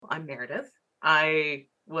I'm Meredith. I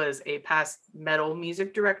was a past metal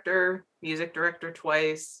music director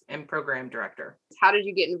twice, and program director. How did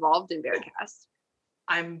you get involved in Bearcast?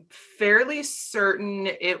 I'm fairly certain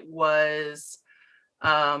it was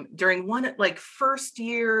during one first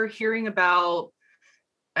year hearing about,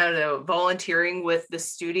 I don't know, volunteering with the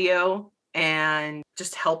studio and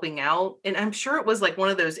just helping out. And I'm sure it was like one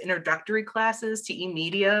of those introductory classes to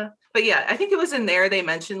e-media. But yeah, I think it was in there. They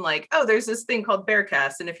mentioned like, oh, there's this thing called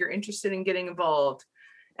Bearcast. And if you're interested in getting involved.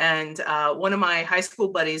 And one of my high school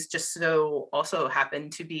buddies just so also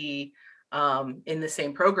happened to be in the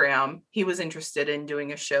same program. He was interested in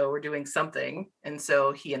doing a show or doing something. And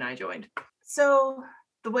so he and I joined. So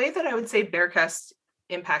the way that I would say Bearcast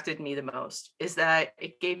impacted me the most is that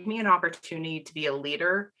it gave me an opportunity to be a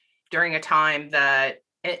leader during a time that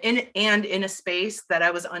in a space that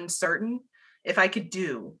I was uncertain if I could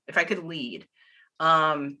lead.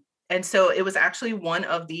 And so it was actually one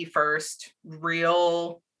of the first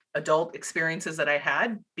real adult experiences that I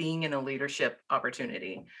had being in a leadership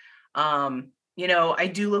opportunity.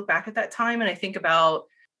 I do look back at that time and I think about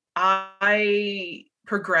I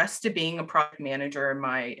progressed to being a product manager in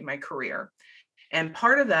my career. And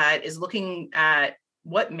part of that is looking at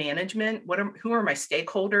what management, who are my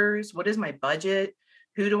stakeholders, what is my budget,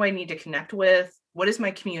 who do I need to connect with, what is my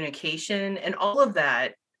communication, and all of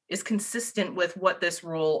that is consistent with what this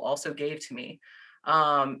role also gave to me,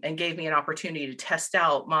 and gave me an opportunity to test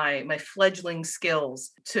out my fledgling skills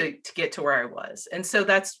to get to where I was. And so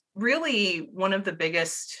that's really one of the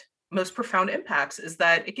biggest, most profound impacts, is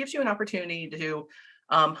that it gives you an opportunity to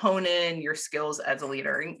hone in your skills as a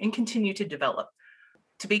leader and continue to develop.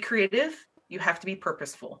 To be creative, you have to be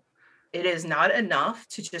purposeful. It is not enough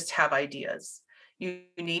to just have ideas. You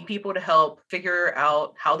need people to help figure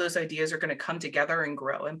out how those ideas are going to come together and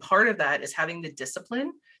grow. And part of that is having the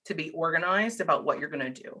discipline to be organized about what you're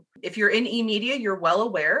going to do. If you're in e-media, you're well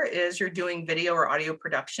aware as you're doing video or audio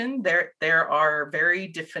production, there are very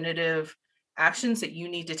definitive actions that you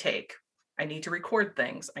need to take. I need to record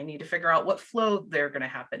things. I need to figure out what flow they're going to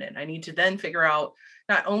happen in. I need to then figure out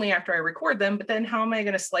not only after I record them, but then how am I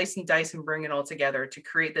going to slice and dice and bring it all together to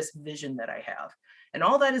create this vision that I have. And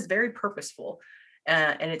all that is very purposeful.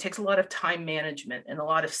 And it takes a lot of time management and a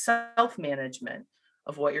lot of self-management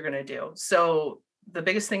of what you're going to do. So the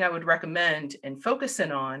biggest thing I would recommend and focus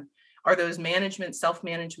in on are those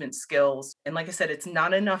self-management skills. And like I said, it's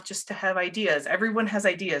not enough just to have ideas. Everyone has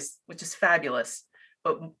ideas, which is fabulous.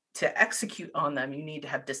 But to execute on them, you need to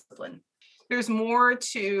have discipline. There's more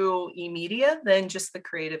to e-media than just the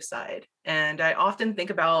creative side. And I often think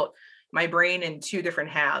about my brain in two different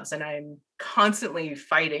halves, and I'm constantly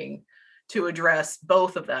fighting to address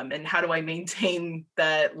both of them. And how do I maintain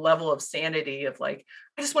that level of sanity of like,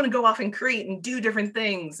 I just want to go off and create and do different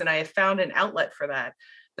things. And I have found an outlet for that.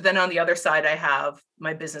 But then on the other side, I have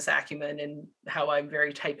my business acumen and how I'm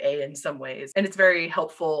very type A in some ways. And it's very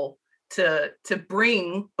helpful to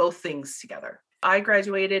bring both things together. I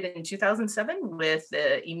graduated in 2007 with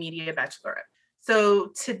the e-media bachelorette. So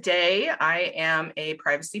today I am a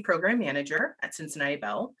privacy program manager at Cincinnati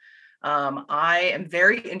Bell. I am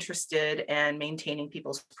very interested in maintaining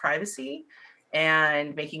people's privacy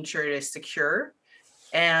and making sure it is secure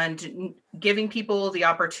and giving people the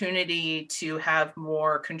opportunity to have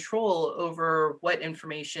more control over what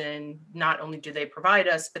information not only do they provide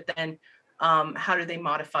us, but then how do they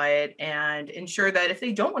modify it and ensure that if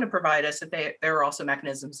they don't want to provide us, that there are also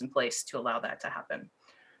mechanisms in place to allow that to happen.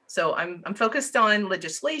 So I'm focused on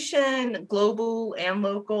legislation, global and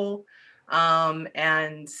local,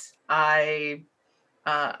 and I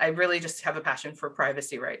really just have a passion for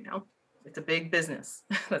privacy right now. It's a big business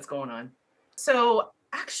that's going on. So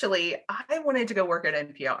actually, I wanted to go work at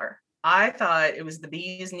NPR. I thought it was the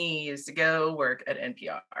bee's knees to go work at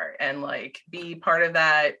NPR and like be part of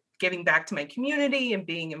that, giving back to my community and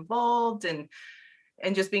being involved and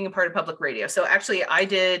just being a part of public radio. So actually I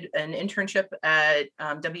did an internship at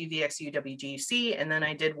WVXU WGC, and then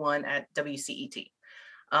I did one at WCET.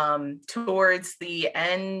 Towards the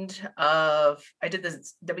end of, I did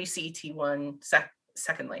this WCET one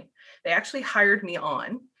secondly. They actually hired me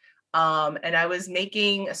on. And I was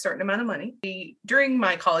making a certain amount of money. During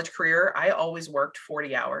my college career, I always worked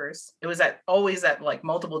 40 hours. It was always at like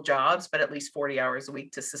multiple jobs, but at least 40 hours a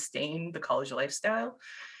week to sustain the college lifestyle.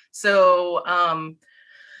 So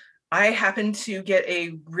I happened to get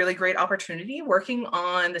a really great opportunity working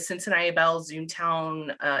on the Cincinnati Bell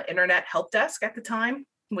Zoomtown Internet Help Desk at the time,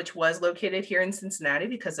 which was located here in Cincinnati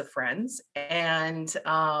because of friends. And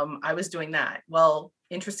I was doing that. Well,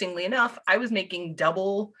 interestingly enough, I was making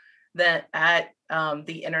double that at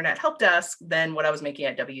the Internet Help Desk than what I was making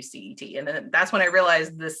at WCET. And then that's when I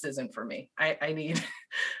realized this isn't for me. I need,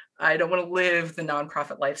 I don't want to live the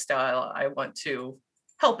nonprofit lifestyle. I want to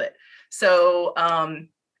help it. So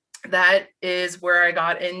that is where I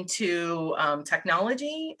got into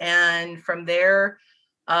technology. And from there,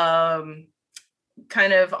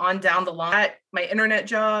 kind of on down the line, my internet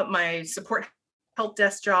job, my support help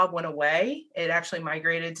desk job went away. It actually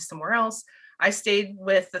migrated to somewhere else. I stayed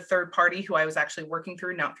with the third party who I was actually working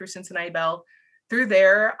through, not through Cincinnati Bell. Through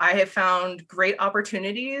there, I have found great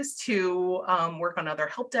opportunities to work on other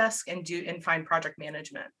help desks and find project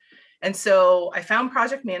management. And so I found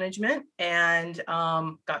project management and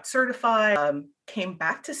got certified, came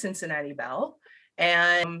back to Cincinnati Bell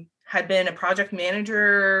and had been a project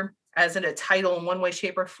manager as in a title in one way,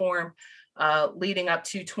 shape, or form leading up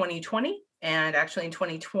to 2020. And actually in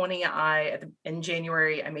 2020, in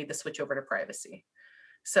January, I made the switch over to privacy.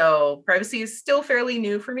 So privacy is still fairly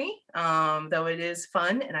new for me, though it is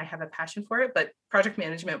fun and I have a passion for it, but project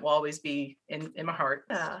management will always be in my heart.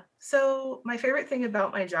 So my favorite thing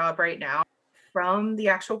about my job right now, from the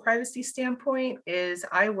actual privacy standpoint, is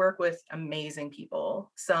I work with amazing people,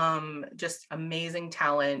 some just amazing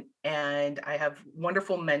talent, and I have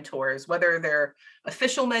wonderful mentors, whether they're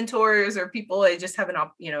official mentors or people I just have an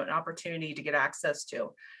opportunity to get access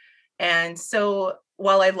to. And so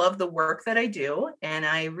while I love the work that I do, and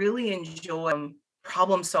I really enjoy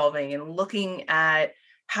problem solving and looking at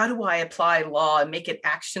how do I apply law and make it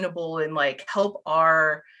actionable and like help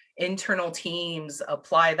our internal teams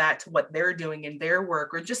apply that to what they're doing in their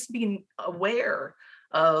work, or just being aware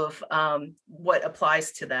of what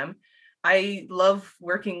applies to them. I love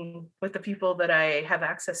working with the people that I have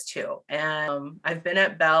access to. And I've been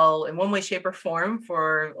at Bell in one way, shape, or form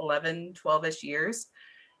for 11, 12-ish years.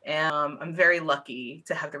 And I'm very lucky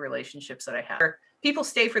to have the relationships that I have. People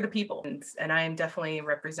stay for the people, and I am definitely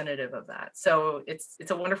representative of that. So it's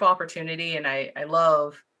a wonderful opportunity, and I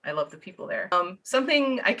love the people there.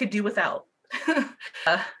 Something I could do without.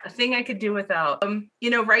 A thing I could do without.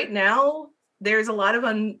 Right now there's a lot of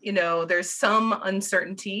there's some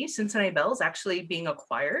uncertainty. Cincinnati Bell is actually being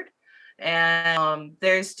acquired, and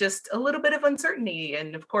there's just a little bit of uncertainty.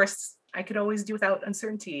 And of course, I could always do without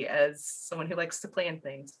uncertainty as someone who likes to plan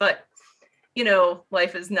things, but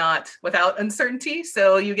life is not without uncertainty.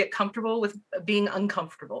 So you get comfortable with being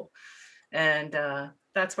uncomfortable. And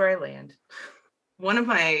that's where I land. One of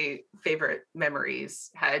my favorite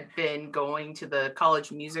memories had been going to the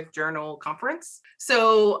College Music Journal conference.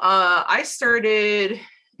 So I started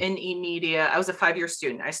in eMedia. I was a 5-year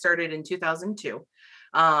student. I started in 2002.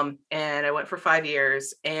 And I went for 5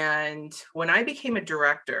 years. And when I became a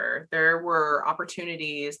director, there were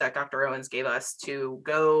opportunities that Dr. Owens gave us to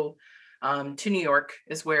go to New York,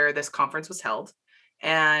 is where this conference was held.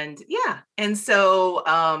 And so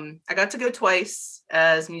I got to go twice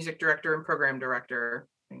as music director and program director,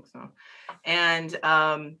 I think so. And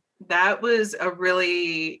that was a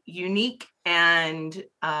really unique and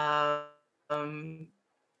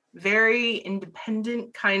very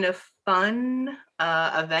independent kind of fun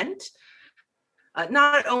event.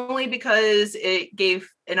 Not only because it gave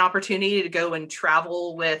an opportunity to go and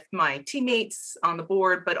travel with my teammates on the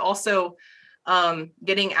board, but also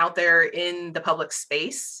getting out there in the public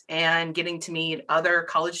space and getting to meet other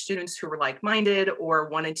college students who were like-minded or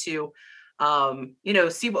wanted to,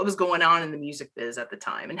 see what was going on in the music biz at the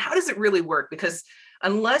time. And how does it really work? Because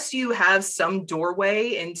unless you have some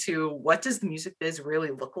doorway into what does the music biz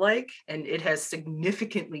really look like, and it has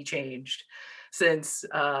significantly changed since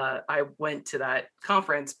I went to that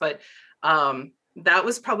conference, but that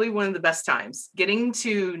was probably one of the best times, getting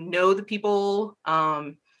to know the people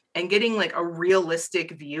and getting like a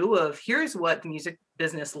realistic view of here's what the music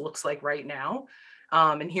business looks like right now.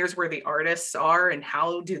 And here's where the artists are and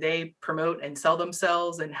how do they promote and sell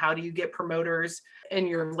themselves, and how do you get promoters and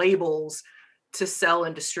your labels to sell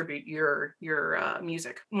and distribute your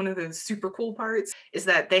music. One of the super cool parts is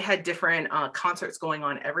that they had different concerts going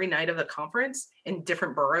on every night of the conference in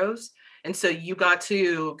different boroughs. And so you got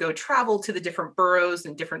to go travel to the different boroughs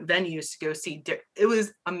and different venues to go see. It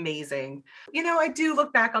was amazing. I do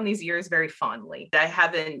look back on these years very fondly. I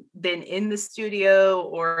haven't been in the studio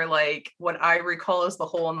or like what I recall as the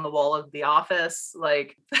hole in the wall of the office.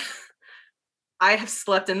 Like I have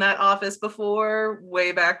slept in that office before,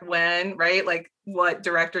 way back when, right? Like what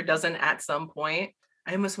director doesn't at some point?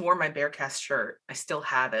 I almost wore my Bearcast shirt. I still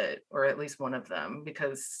have it, or at least one of them,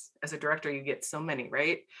 because as a director, you get so many,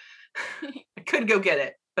 right? I could go get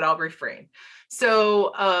it, but I'll refrain.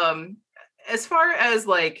 So as far as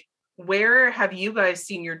like, where have you guys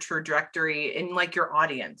seen your trajectory in like your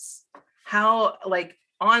audience? How, like,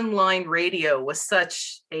 online radio was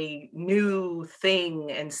such a new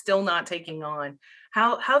thing and still not taking on.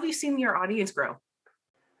 How have you seen your audience grow?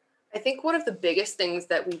 I think one of the biggest things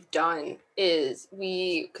that we've done is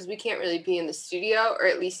because we can't really be in the studio, or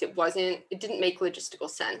at least it didn't make logistical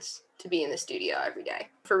sense to be in the studio every day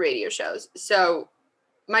for radio shows. So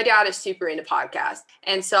my dad is super into podcasts.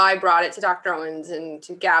 And so I brought it to Dr. Owens and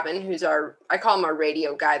to Gavin, who's I call him our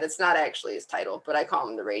radio guy. That's not actually his title, but I call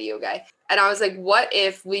him the radio guy. And I was like, what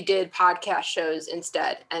if we did podcast shows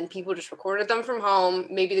instead? And people just recorded them from home.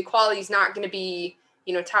 Maybe the quality's not going to be,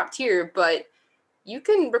 top tier, but you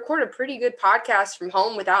can record a pretty good podcast from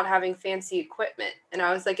home without having fancy equipment. And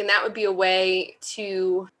I was like, and that would be a way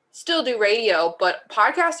to still do radio, but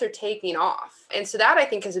podcasts are taking off. And so that I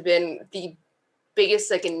think has been the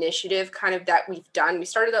biggest initiative kind of that we've done. We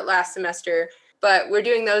started that last semester, but we're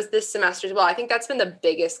doing those this semester as well. I think that's been the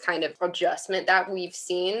biggest kind of adjustment that we've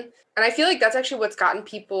seen. And I feel like that's actually what's gotten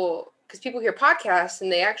people, because people hear podcasts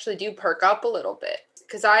and they actually do perk up a little bit.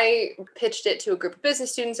 Because I pitched it to a group of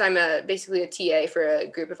business students. I'm basically a TA for a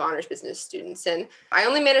group of honors business students. And I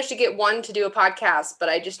only managed to get one to do a podcast, but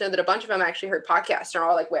I just know that a bunch of them actually heard podcasts and are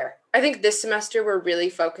all like, where? I think this semester we're really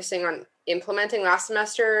focusing on implementing. Last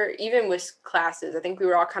semester, even with classes, I think we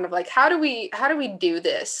were all kind of like, how do we do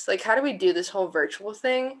this? How do we do this whole virtual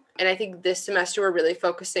thing? And I think this semester we're really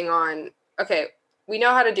focusing on, okay, we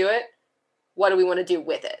know how to do it. What do we want to do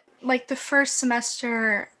with it? The first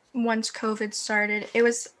semester, once COVID started, it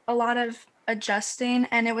was a lot of adjusting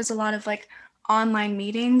and it was a lot of online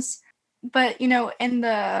meetings. But, in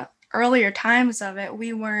the earlier times of it,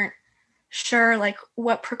 we weren't sure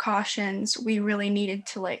what precautions we really needed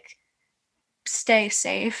to stay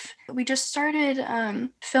safe. We just started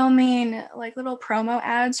filming little promo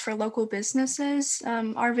ads for local businesses.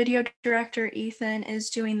 Our video director, Ethan, is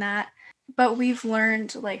doing that. But we've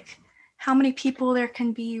learned how many people there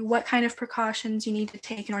can be, what kind of precautions you need to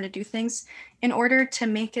take in order to do things in order to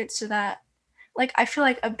make it so that, I feel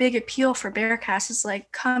like a big appeal for Bearcast is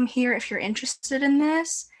come here if you're interested in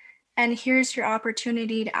this, and here's your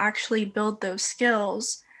opportunity to actually build those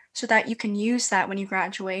skills so that you can use that when you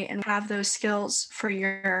graduate and have those skills for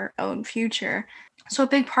your own future. So a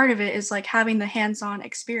big part of it is having the hands-on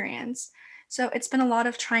experience. So it's been a lot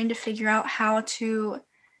of trying to figure out how to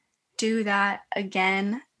do that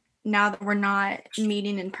again now that we're not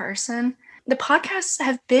meeting in person. The podcasts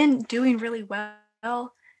have been doing really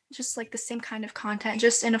well, just the same kind of content,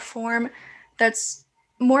 just in a form that's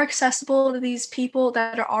more accessible to these people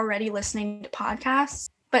that are already listening to podcasts.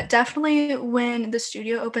 But definitely when the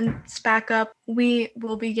studio opens back up, we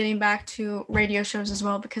will be getting back to radio shows as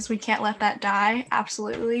well, because we can't let that die.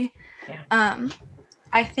 Absolutely. Yeah.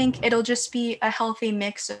 I think it'll just be a healthy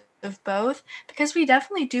mix of both, because we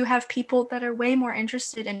definitely do have people that are way more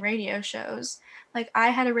interested in radio shows. I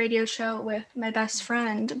had a radio show with my best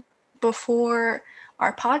friend before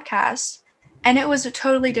our podcast, and it was a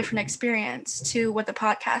totally different experience to what the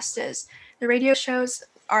podcast is. The radio shows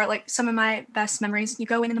are some of my best memories. You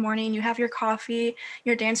go in the morning, you have your coffee,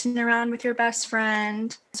 you're dancing around with your best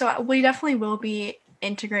friend. So we definitely will be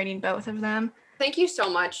integrating both of them. Thank you so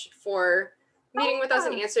much for meeting with us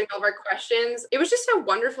and answering all of our questions. It was just so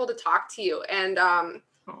wonderful to talk to you. And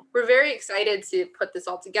we're very excited to put this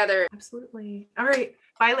all together. Absolutely. All right.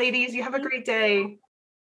 Bye, ladies. You have a great day.